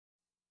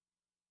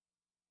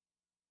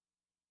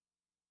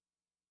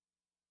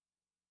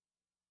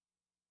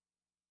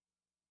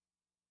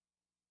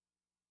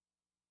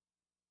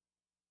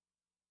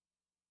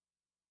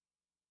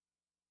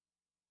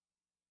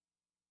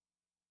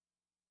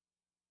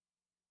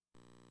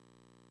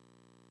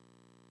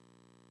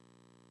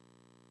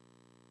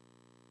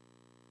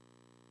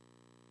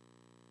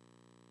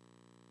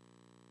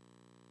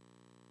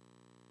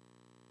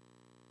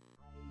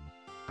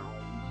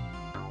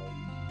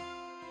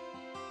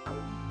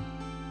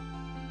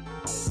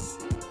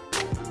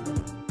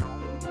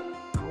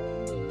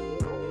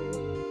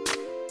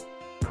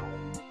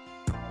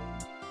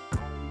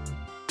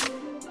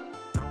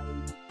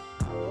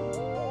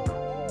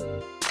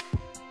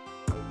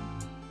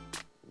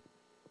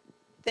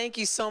Thank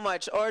you so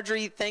much,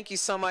 Audrey. Thank you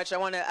so much. I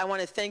want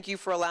to thank you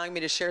for allowing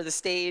me to share the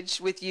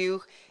stage with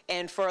you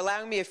and for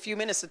allowing me a few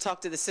minutes to talk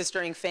to the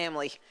Sistering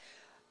family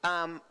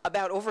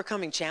about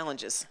overcoming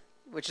challenges,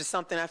 which is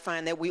something I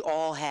find that we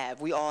all have.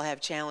 We all have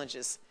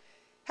challenges.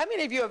 How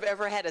many of you have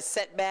ever had a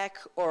setback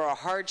or a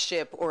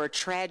hardship or a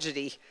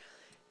tragedy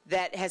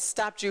that has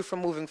stopped you from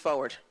moving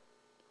forward?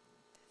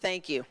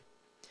 Thank you.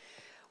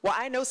 Well,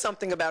 I know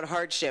something about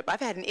hardship. I've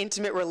had an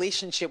intimate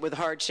relationship with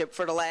hardship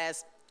for the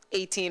last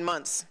 18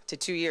 months to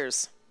 2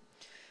 years.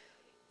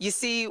 You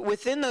see,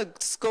 within the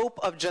scope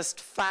of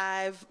just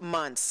 5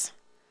 months,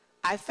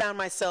 I found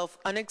myself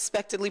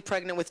unexpectedly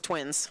pregnant with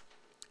twins,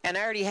 and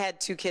I already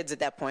had 2 kids at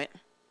that point.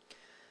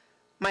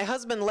 My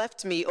husband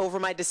left me over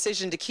my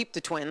decision to keep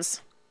the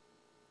twins,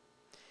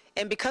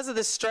 and because of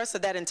the stress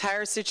of that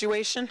entire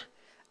situation,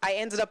 I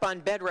ended up on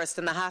bed rest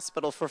in the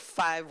hospital for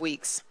 5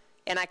 weeks,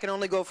 and I could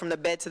only go from the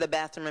bed to the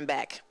bathroom and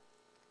back.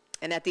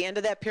 And at the end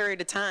of that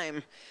period of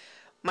time,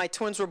 my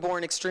twins were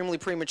born extremely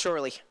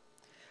prematurely.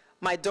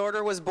 My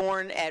daughter was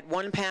born at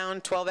 1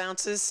 pound, 12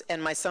 ounces,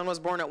 and my son was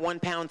born at 1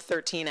 pound,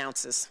 13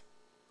 ounces.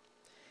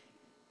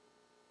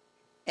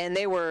 And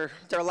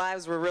their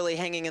lives were really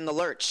hanging in the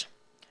lurch.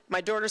 My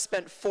daughter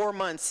spent 4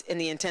 months in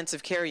the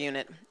intensive care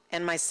unit,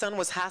 and my son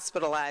was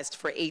hospitalized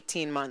for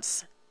 18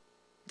 months.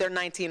 They're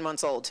 19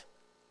 months old.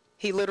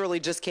 He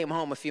literally just came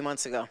home a few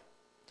months ago.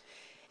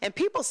 And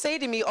people say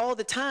to me all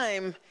the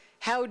time,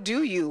 how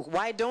do you?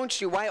 Why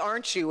don't you? Why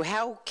aren't you?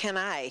 How can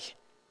I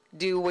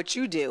do what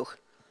you do?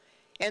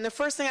 And the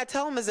first thing I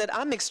tell them is that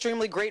I'm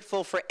extremely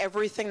grateful for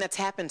everything that's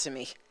happened to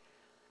me.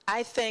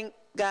 I thank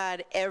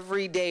God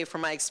every day for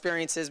my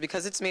experiences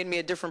because it's made me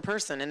a different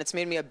person and it's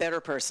made me a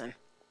better person.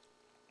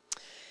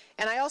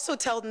 And I also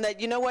tell them that,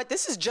 you know what,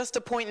 this is just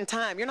a point in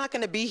time. You're not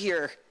going to be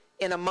here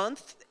in a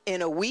month,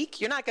 in a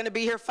week. You're not going to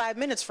be here 5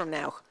 minutes from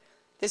now.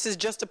 This is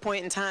just a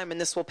point in time and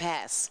this will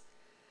pass.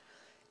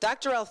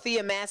 Dr.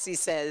 Althea Massey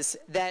says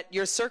that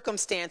your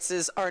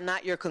circumstances are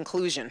not your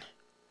conclusion.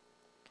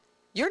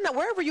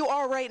 Wherever you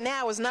are right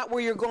now is not where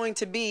you're going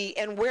to be,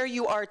 and where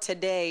you are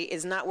today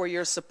is not where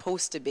you're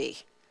supposed to be.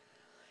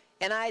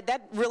 And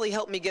that really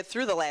helped me get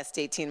through the last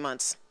 18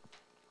 months.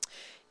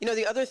 You know,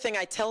 the other thing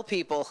I tell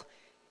people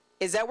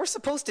is that we're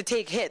supposed to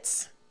take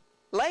hits.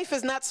 Life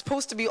is not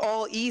supposed to be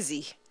all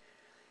easy.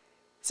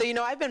 So, you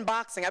know, I've been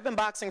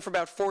boxing for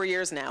about 4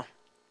 years now.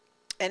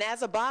 And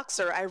as a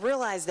boxer, I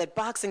realized that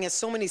boxing has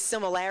so many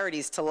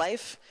similarities to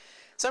life.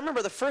 So I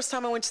remember the first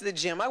time I went to the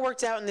gym, I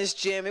worked out in this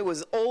gym. It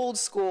was old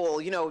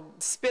school, you know,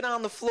 spit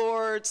on the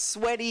floor,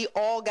 sweaty,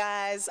 all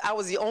guys. I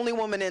was the only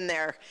woman in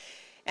there.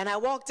 And I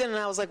walked in and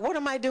I was like, what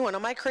am I doing?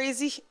 Am I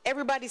crazy?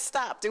 Everybody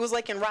stopped. It was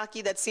like in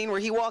Rocky, that scene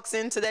where he walks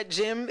into that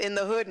gym in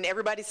the hood and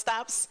everybody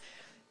stops.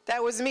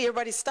 That was me.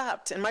 Everybody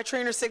stopped. And my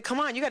trainer said, come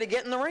on, you got to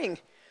get in the ring.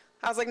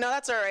 I was like, no,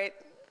 that's all right.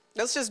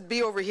 Let's just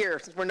be over here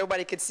where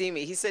nobody could see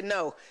me. He said,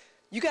 no.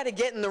 You got to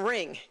get in the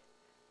ring.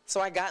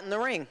 So I got in the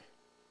ring,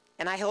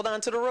 and I held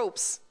on to the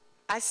ropes.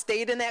 I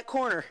stayed in that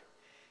corner,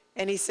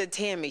 and he said,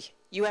 Tammy,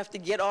 you have to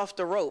get off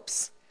the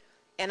ropes.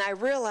 And I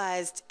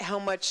realized how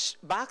much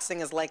boxing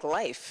is like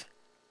life.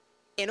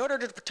 In order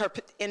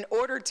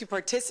to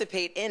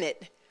participate in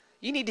it,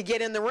 you need to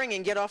get in the ring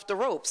and get off the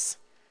ropes.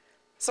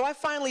 So I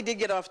finally did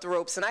get off the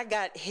ropes, and I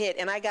got hit,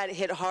 and I got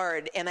hit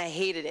hard, and I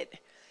hated it.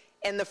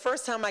 And the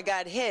first time I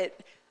got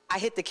hit, I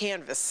hit the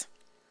canvas.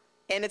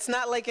 And it's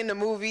not like in the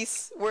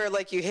movies where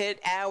like you hit,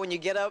 ow, and you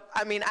get up.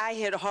 I mean, I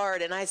hit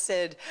hard and I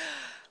said,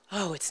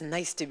 oh, it's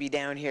nice to be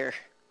down here.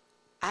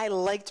 I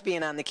liked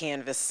being on the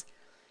canvas.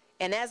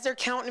 And as they're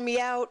counting me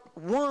out,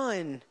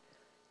 1,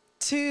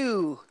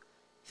 2,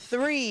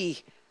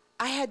 3,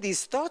 I had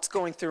these thoughts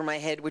going through my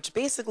head, which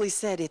basically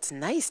said, it's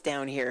nice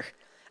down here.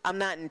 I'm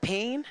not in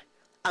pain.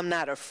 I'm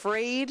not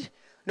afraid.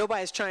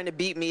 Nobody's trying to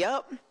beat me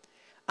up.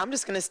 I'm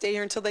just going to stay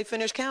here until they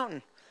finish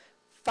counting.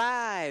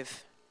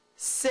 5,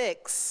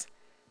 6,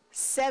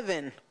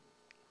 7.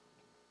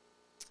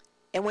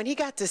 And when he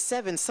got to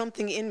 7,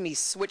 something in me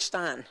switched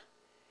on.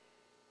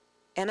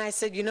 And I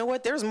said, you know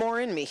what? There's more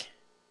in me.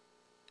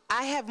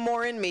 I have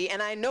more in me, and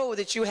I know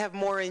that you have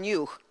more in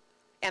you.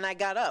 And I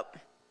got up,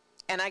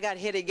 and I got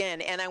hit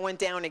again, and I went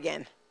down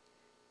again.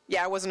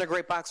 Yeah, I wasn't a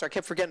great boxer. I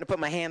kept forgetting to put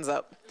my hands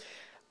up.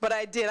 But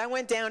I did. I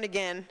went down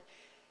again.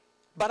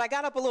 But I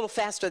got up a little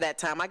faster that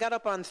time. I got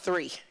up on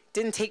 3.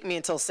 Didn't take me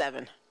until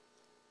 7.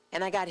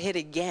 And I got hit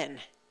again.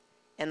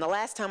 And the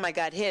last time I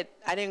got hit,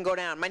 I didn't go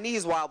down. My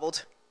knees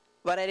wobbled,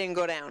 but I didn't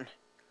go down.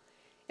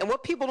 And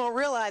what people don't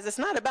realize, it's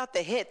not about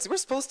the hits. We're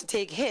supposed to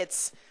take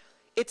hits.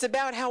 It's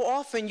about how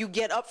often you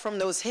get up from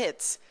those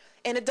hits.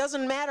 And it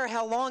doesn't matter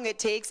how long it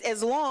takes,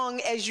 as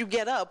long as you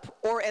get up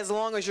or as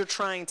long as you're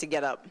trying to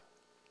get up.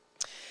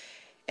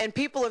 And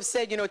people have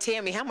said, you know,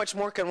 Tammy, how much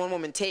more can one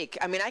woman take?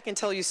 I mean, I can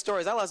tell you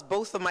stories. I lost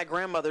both of my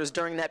grandmothers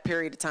during that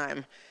period of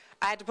time.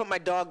 I had to put my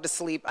dog to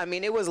sleep. I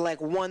mean, it was like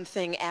one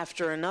thing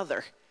after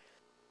another.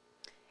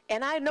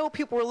 And I know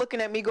people were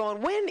looking at me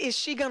going, when is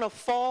she going to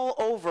fall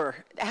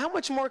over? How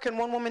much more can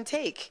one woman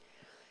take?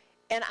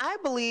 And I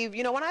believe,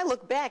 you know, when I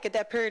look back at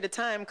that period of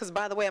time, because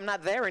by the way, I'm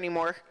not there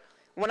anymore,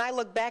 When I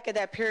look back at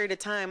that period of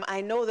time,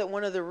 I know that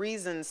one of the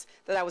reasons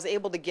that I was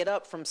able to get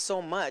up from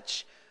so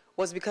much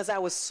was because I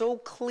was so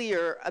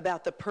clear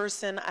about the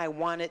person I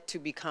wanted to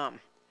become.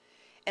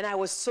 And I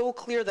was so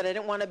clear that I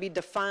didn't want to be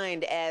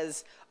defined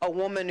as a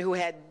woman who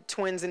had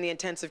twins in the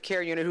intensive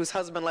care unit whose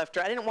husband left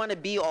her. I didn't want to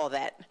be all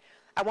that.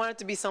 I wanted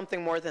to be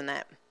something more than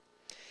that.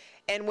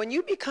 And when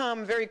you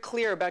become very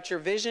clear about your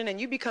vision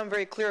and you become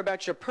very clear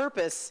about your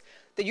purpose,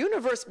 the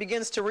universe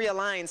begins to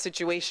realign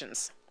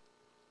situations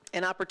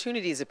and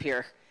opportunities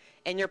appear.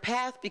 And your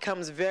path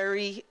becomes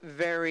very,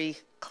 very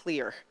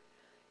clear.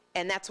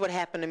 And that's what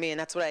happened to me, and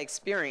that's what I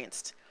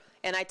experienced.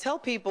 And I tell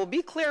people,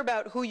 be clear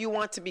about who you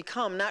want to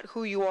become, not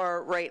who you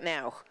are right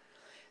now.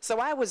 So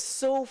I was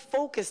so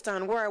focused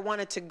on where I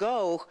wanted to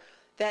go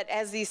that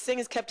as these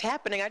things kept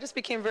happening, I just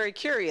became very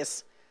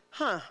curious.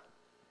 I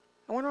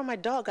wonder why my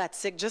dog got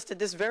sick just at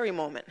this very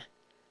moment.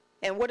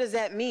 And what does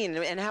that mean?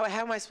 And how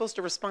am I supposed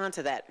to respond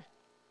to that?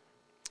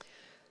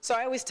 So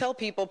I always tell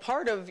people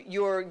part of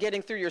your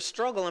getting through your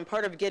struggle and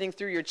part of getting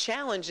through your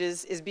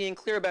challenges is being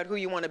clear about who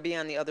you want to be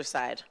on the other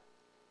side.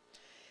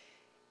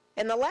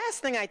 And the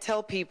last thing I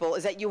tell people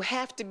is that you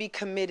have to be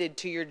committed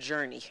to your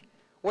journey.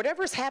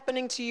 Whatever's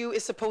happening to you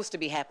is supposed to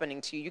be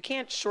happening to you. You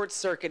can't short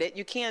circuit it.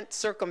 You can't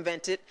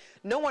circumvent it.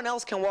 No one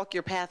else can walk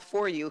your path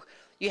for you.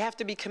 You have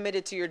to be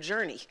committed to your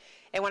journey.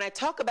 And when I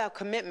talk about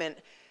commitment,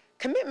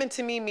 commitment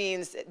to me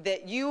means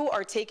that you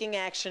are taking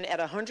action at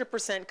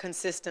 100%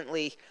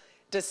 consistently,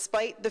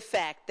 despite the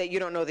fact that you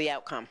don't know the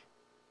outcome.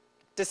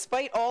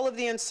 Despite all of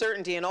the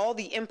uncertainty and all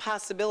the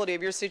impossibility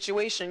of your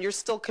situation, you're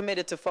still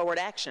committed to forward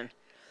action.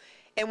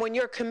 And when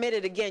you're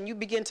committed, again, you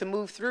begin to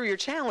move through your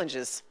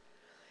challenges.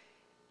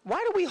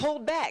 Why do we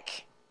hold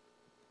back?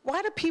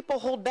 Why do people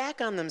hold back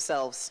on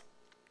themselves?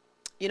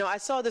 You know, I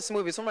saw this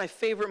movie. It's one of my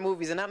favorite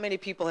movies, and not many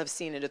people have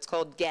seen it. It's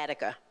called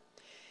Gattaca.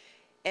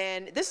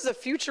 And this is a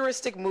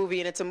futuristic movie,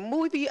 and it's a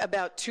movie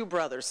about two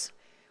brothers.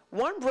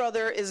 One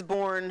brother is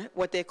born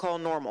what they call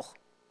normal,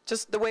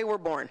 just the way we're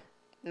born.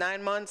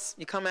 9 months,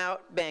 you come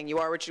out, bang, you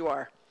are what you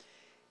are.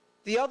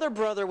 The other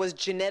brother was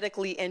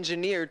genetically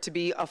engineered to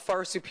be a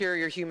far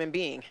superior human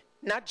being,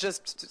 not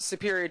just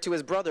superior to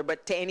his brother,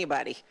 but to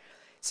anybody.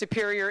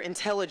 Superior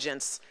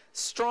intelligence,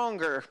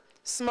 stronger,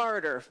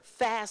 smarter,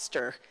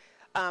 faster,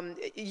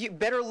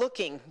 better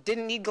looking,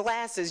 didn't need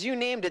glasses, you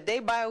named it. They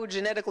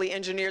biogenetically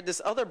engineered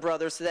this other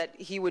brother so that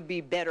he would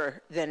be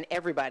better than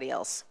everybody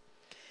else.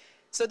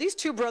 So these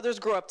two brothers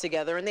grow up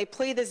together and they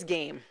play this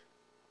game.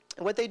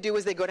 And what they do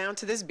is they go down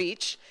to this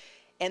beach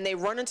and they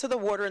run into the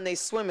water and they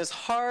swim as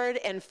hard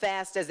and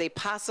fast as they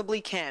possibly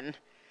can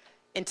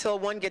until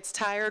one gets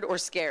tired or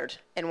scared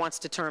and wants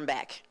to turn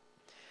back.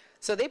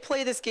 So they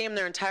play this game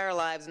their entire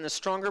lives, and the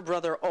stronger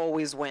brother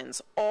always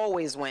wins,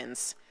 always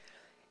wins.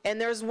 And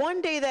there's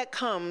one day that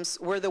comes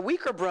where the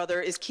weaker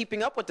brother is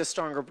keeping up with the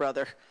stronger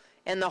brother.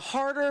 And the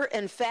harder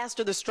and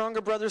faster the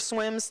stronger brother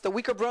swims, the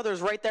weaker brother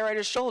is right there at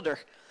his shoulder.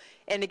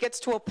 And it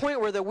gets to a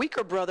point where the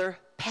weaker brother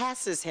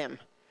passes him.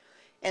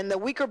 And the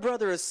weaker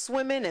brother is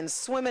swimming and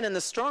swimming, and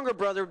the stronger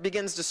brother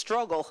begins to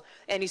struggle,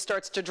 and he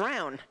starts to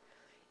drown.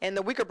 And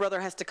the weaker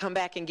brother has to come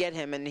back and get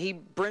him. And he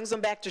brings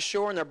them back to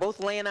shore, and they're both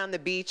laying on the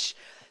beach.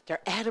 They're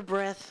out of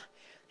breath,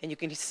 and you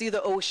can see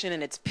the ocean,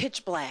 and it's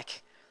pitch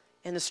black.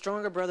 And the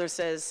stronger brother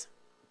says,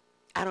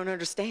 I don't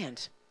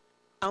understand.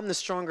 I'm the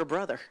stronger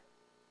brother.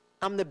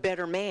 I'm the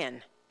better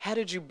man. How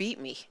did you beat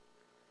me?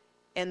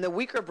 And the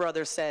weaker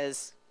brother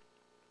says,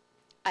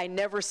 I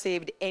never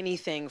saved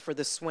anything for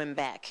the swim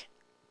back.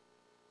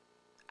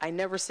 I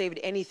never saved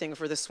anything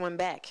for the swim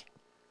back.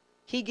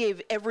 He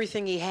gave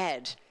everything he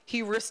had.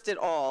 He risked it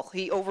all.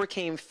 He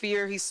overcame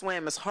fear. He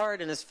swam as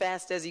hard and as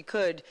fast as he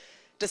could,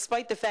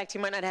 despite the fact he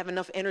might not have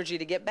enough energy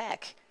to get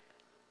back.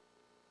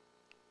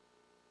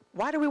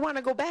 Why do we want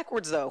to go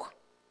backwards, though?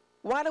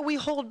 Why do we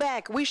hold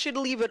back? We should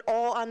leave it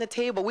all on the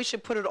table. We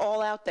should put it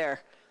all out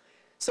there.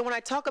 So when I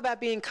talk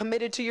about being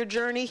committed to your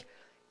journey,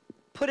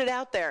 put it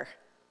out there.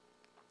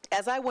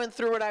 As I went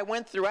through what I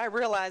went through, I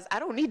realized I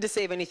don't need to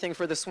save anything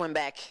for the swim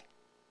back.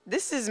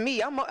 This is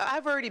me.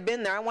 I've already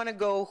been there. I want to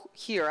go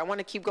here. I want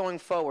to keep going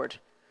forward.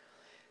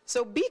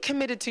 So be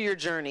committed to your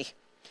journey.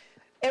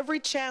 Every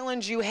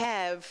challenge you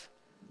have,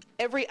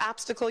 every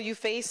obstacle you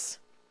face,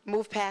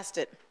 move past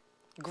it.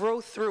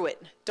 Grow through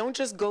it. Don't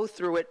just go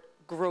through it,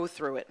 grow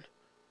through it.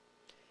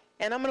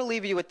 And I'm going to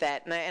leave you with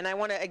that. And I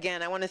want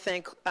to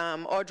thank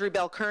Audrey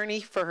Bell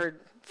Kearney for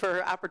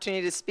her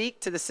opportunity to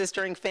speak to the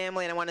Sistering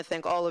family, and I want to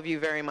thank all of you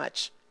very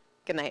much.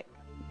 Good night.